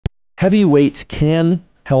Heavy weights can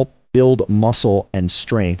help build muscle and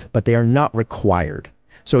strength, but they are not required.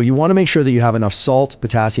 So you want to make sure that you have enough salt,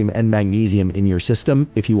 potassium, and magnesium in your system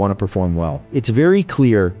if you want to perform well. It's very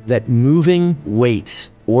clear that moving weights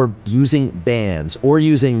or using bands or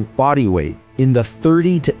using body weight in the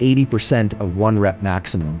 30 to 80% of 1 rep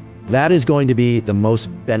maximum, that is going to be the most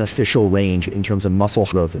beneficial range in terms of muscle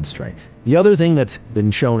growth and strength. The other thing that's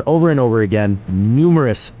been shown over and over again,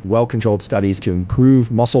 numerous well-controlled studies to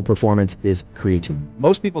improve muscle performance, is creatine.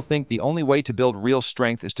 Most people think the only way to build real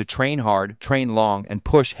strength is to train hard, train long, and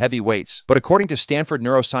push heavy weights. But according to Stanford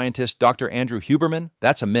neuroscientist Dr. Andrew Huberman,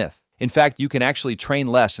 that's a myth. In fact, you can actually train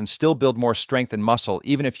less and still build more strength and muscle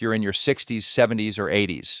even if you're in your 60s, 70s, or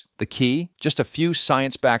 80s. The key? Just a few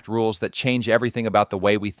science-backed rules that change everything about the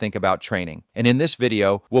way we think about training. And in this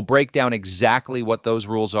video, we'll break down exactly what those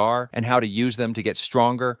rules are and how to use them to get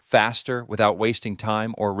stronger, faster, without wasting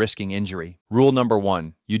time or risking injury. Rule number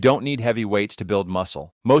 1, you don't need heavy weights to build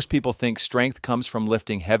muscle. Most people think strength comes from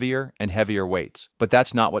lifting heavier and heavier weights, but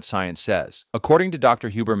that's not what science says. According to Dr.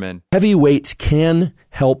 Huberman, heavy weights can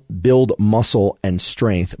help build muscle and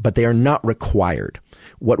strength, but they are not required.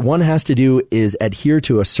 What one has to do is adhere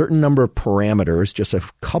to a certain number of parameters, just a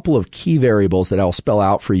couple of key variables that I'll spell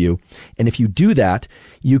out for you. And if you do that,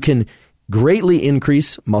 you can greatly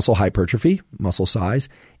increase muscle hypertrophy, muscle size,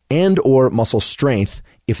 and or muscle strength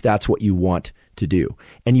if that's what you want to do.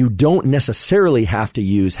 And you don't necessarily have to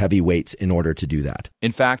use heavy weights in order to do that.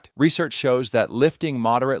 In fact, research shows that lifting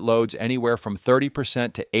moderate loads anywhere from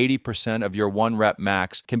 30% to 80% of your 1 rep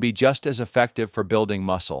max can be just as effective for building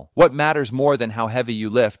muscle. What matters more than how heavy you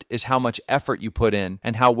lift is how much effort you put in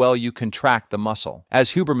and how well you contract the muscle.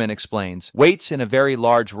 As Huberman explains, weights in a very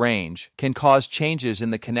large range can cause changes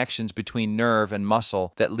in the connections between nerve and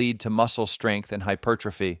muscle that lead to muscle strength and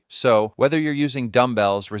hypertrophy. So, whether you're using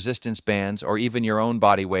dumbbells, resistance bands, or even your own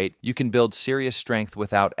body weight, you can build serious strength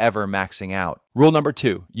without ever maxing out. Rule number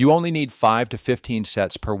 2, you only need 5 to 15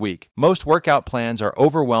 sets per week. Most workout plans are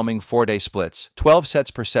overwhelming 4-day splits, 12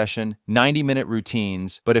 sets per session, 90-minute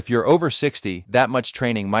routines, but if you're over 60, that much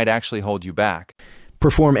training might actually hold you back.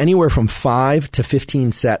 Perform anywhere from 5 to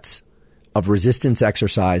 15 sets of resistance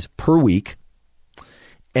exercise per week,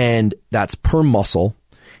 and that's per muscle.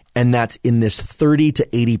 And that's in this 30 to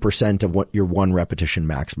 80% of what your 1 repetition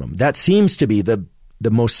maximum. That seems to be the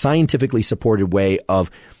most scientifically supported way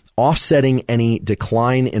of offsetting any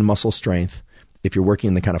decline in muscle strength if you're working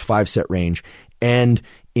in the kind of 5-set range, and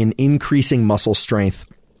in increasing muscle strength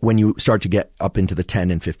when you start to get up into the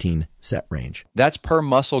 10 and 15 set range. That's per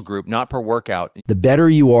muscle group, not per workout. The better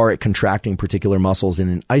you are at contracting particular muscles and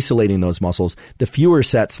in isolating those muscles, the fewer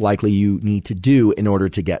sets likely you need to do in order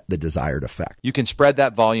to get the desired effect. You can spread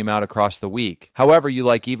that volume out across the week. However, you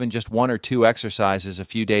like even just 1 or 2 exercises a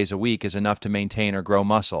few days a week is enough to maintain or grow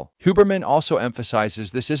muscle. Huberman also emphasizes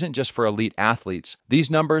this isn't just for elite athletes. These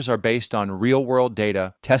numbers are based on real-world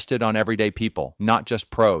data tested on everyday people, not just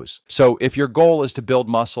pros. So if your goal is to build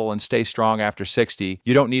muscle and stay strong after 60,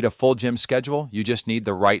 you don't need a full gym schedule, you just need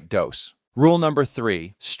the right dose. Rule number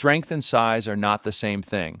 3, strength and size are not the same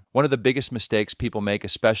thing. One of the biggest mistakes people make,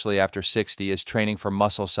 especially after 60, is training for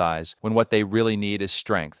muscle size when what they really need is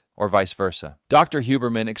strength, or vice versa. Dr.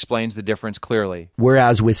 Huberman explains the difference clearly.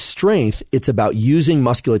 Whereas with strength, it's about using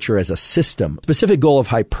musculature as a system. The specific goal of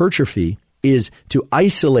hypertrophy is to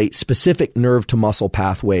isolate specific nerve to muscle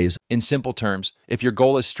pathways. In simple terms, if your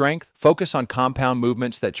goal is strength, focus on compound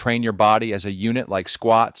movements that train your body as a unit like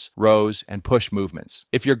squats, rows, and push movements.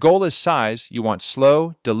 If your goal is size, you want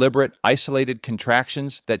slow, deliberate, isolated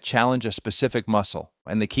contractions that challenge a specific muscle.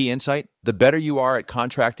 And the key insight? The better you are at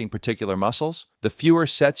contracting particular muscles, the fewer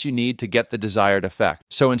sets you need to get the desired effect.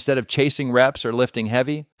 So instead of chasing reps or lifting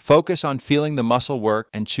heavy, focus on feeling the muscle work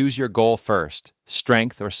and choose your goal first,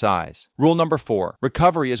 strength or size. Rule number 4,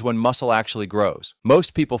 recovery is when muscle actually grows.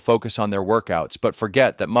 Most people focus on their workouts, but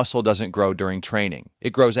forget that muscle doesn't grow during training.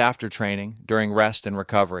 It grows after training, during rest and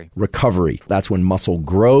recovery. Recovery, that's when muscle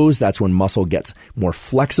grows, that's when muscle gets more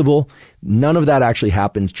flexible. None of that actually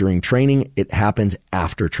happens during training, it happens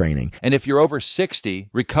after training. And if you're over 60,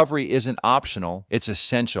 recovery isn't optional, it's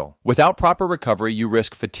essential. Without proper recovery, you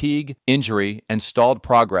risk fatigue, injury, and stalled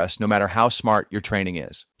progress no matter how smart your training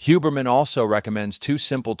is. Huberman also recommends 2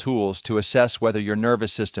 simple tools to assess whether your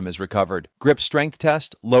nervous system is recovered. Grip strength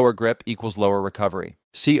test, lower grip equals lower recovery.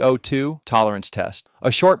 CO2 tolerance test.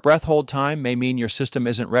 A short breath hold time may mean your system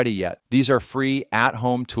isn't ready yet. These are free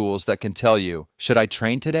at-home tools that can tell you, should I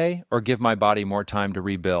train today or give my body more time to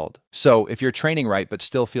rebuild? So if you're training right but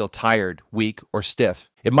still feel tired, weak, or stiff,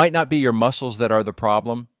 it might not be your muscles that are the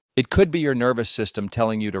problem. It could be your nervous system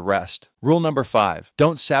telling you to rest. Rule number 5,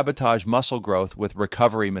 don't sabotage muscle growth with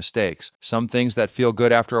recovery mistakes. Some things that feel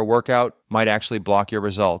good after a workout might actually block your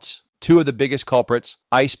results. Two of the biggest culprits,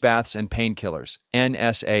 ice baths and painkillers,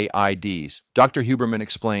 NSAIDs. Dr. Huberman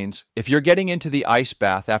explains, if you're getting into the ice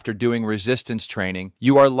bath after doing resistance training,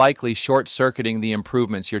 you are likely short-circuiting the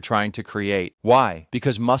improvements you're trying to create. Why?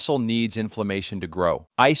 Because muscle needs inflammation to grow.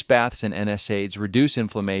 Ice baths and NSAIDs reduce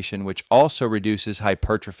inflammation, which also reduces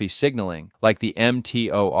hypertrophy signaling, like the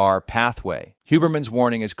mTOR pathway. Huberman's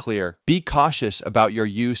warning is clear. Be cautious about your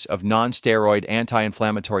use of non-steroid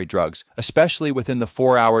anti-inflammatory drugs, especially within the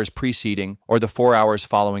 4 hours preceding or the 4 hours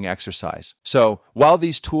following exercise. So, while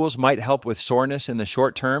these tools might help with soreness in the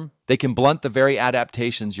short term, they can blunt the very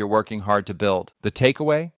adaptations you're working hard to build. The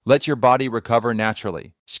takeaway? Let your body recover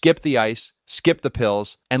naturally. Skip the ice, skip the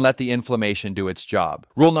pills, and let the inflammation do its job.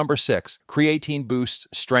 Rule number 6, creatine boosts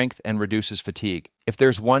strength and reduces fatigue. If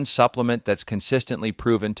there's one supplement that's consistently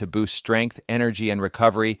proven to boost strength, energy, and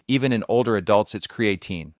recovery, even in older adults, it's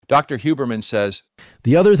creatine. Dr. Huberman says,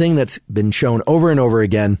 the other thing that's been shown over and over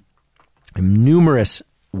again in numerous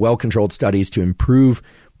well-controlled studies to improve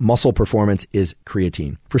muscle performance is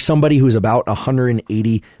creatine. For somebody who's about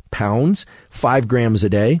 180 pounds, 5 grams a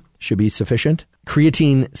day should be sufficient.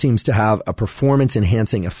 Creatine seems to have a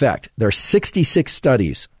performance-enhancing effect. There are 66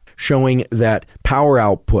 studies showing that power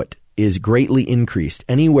output is greatly increased,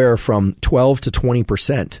 anywhere from 12 to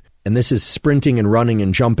 20%. And this is sprinting and running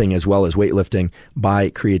and jumping as well as weightlifting by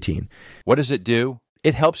creatine. What does it do?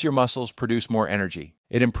 It helps your muscles produce more energy.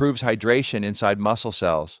 It improves hydration inside muscle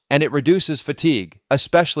cells, and it reduces fatigue,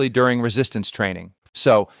 especially during resistance training.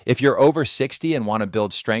 So, if you're over 60 and want to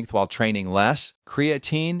build strength while training less,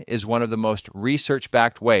 creatine is one of the most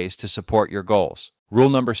research-backed ways to support your goals. Rule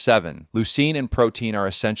number 7, leucine and protein are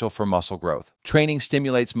essential for muscle growth. Training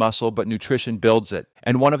stimulates muscle, but nutrition builds it.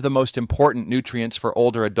 And one of the most important nutrients for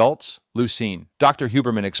older adults, leucine. Dr.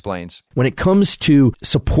 Huberman explains, when it comes to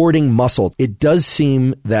supporting muscle, it does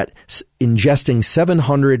seem that ingesting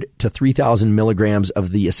 700 to 3,000 milligrams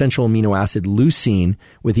of the essential amino acid leucine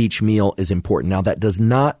with each meal is important. Now, that does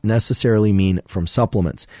not necessarily mean from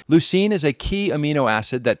supplements. Leucine is a key amino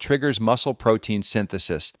acid that triggers muscle protein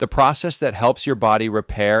synthesis, the process that helps your body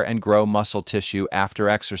repair and grow muscle tissue after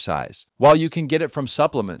exercise. While you can get it from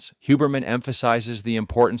supplements, Huberman emphasizes the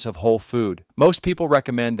importance of whole food. Most people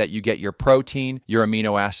recommend that you get your protein, your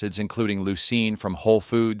amino acids, including leucine, from whole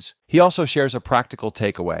foods. He also shares a practical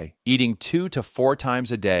takeaway. Eating 2 to 4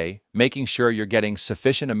 times a day, making sure you're getting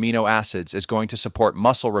sufficient amino acids is going to support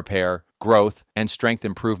muscle repair, growth, and strength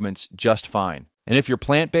improvements just fine. And if you're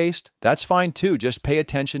plant-based, that's fine too. Just pay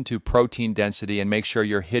attention to protein density and make sure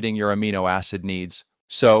you're hitting your amino acid needs.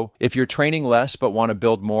 So, if you're training less but want to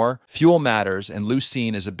build more, fuel matters and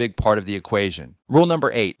leucine is a big part of the equation. Rule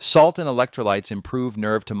number 8, salt and electrolytes improve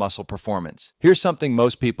nerve-to-muscle performance. Here's something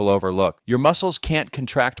most people overlook. Your muscles can't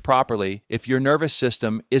contract properly if your nervous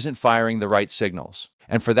system isn't firing the right signals.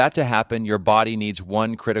 And for that to happen, your body needs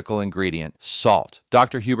one critical ingredient, salt.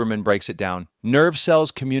 Dr. Huberman breaks it down. Nerve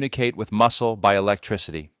cells communicate with muscle by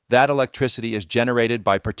electricity. That electricity is generated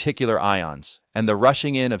by particular ions, and the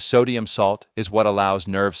rushing in of sodium salt is what allows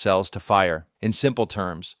nerve cells to fire. In simple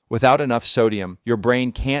terms, without enough sodium, your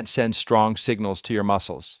brain can't send strong signals to your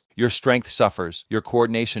muscles. Your strength suffers, your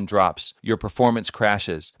coordination drops, your performance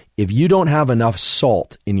crashes. If you don't have enough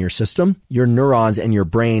salt in your system, your neurons and your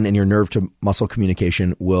brain and your nerve-to-muscle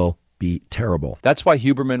communication will be terrible. That's why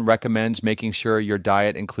Huberman recommends making sure your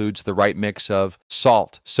diet includes the right mix of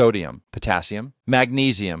salt, sodium, potassium,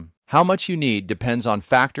 magnesium. How much you need depends on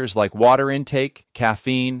factors like water intake,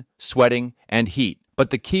 caffeine, sweating, and heat. But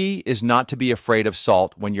the key is not to be afraid of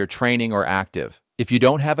salt when you're training or active. If you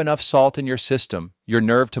don't have enough salt in your system, your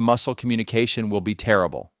nerve-to-muscle communication will be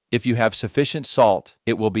terrible. If you have sufficient salt,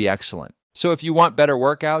 it will be excellent. So if you want better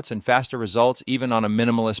workouts and faster results, even on a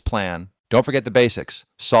minimalist plan, don't forget the basics.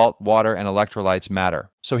 Salt, water, and electrolytes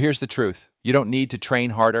matter. So here's the truth. You don't need to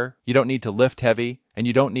train harder, you don't need to lift heavy, and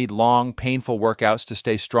you don't need long, painful workouts to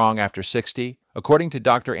stay strong after 60. According to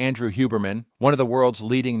Dr. Andrew Huberman, one of the world's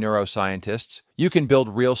leading neuroscientists, you can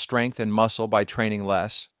build real strength and muscle by training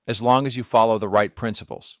less, as long as you follow the right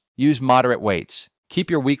principles. Use moderate weights. Keep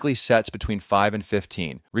your weekly sets between 5 and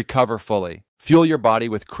 15. Recover fully. Fuel your body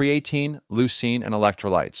with creatine, leucine, and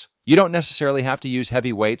electrolytes. You don't necessarily have to use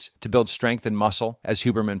heavy weights to build strength and muscle, as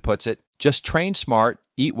Huberman puts it. Just train smart,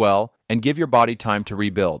 eat well, and give your body time to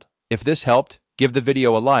rebuild. If this helped, give the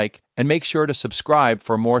video a like, and make sure to subscribe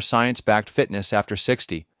for more science-backed fitness after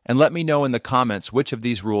 60. And let me know in the comments which of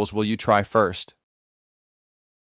these rules will you try first.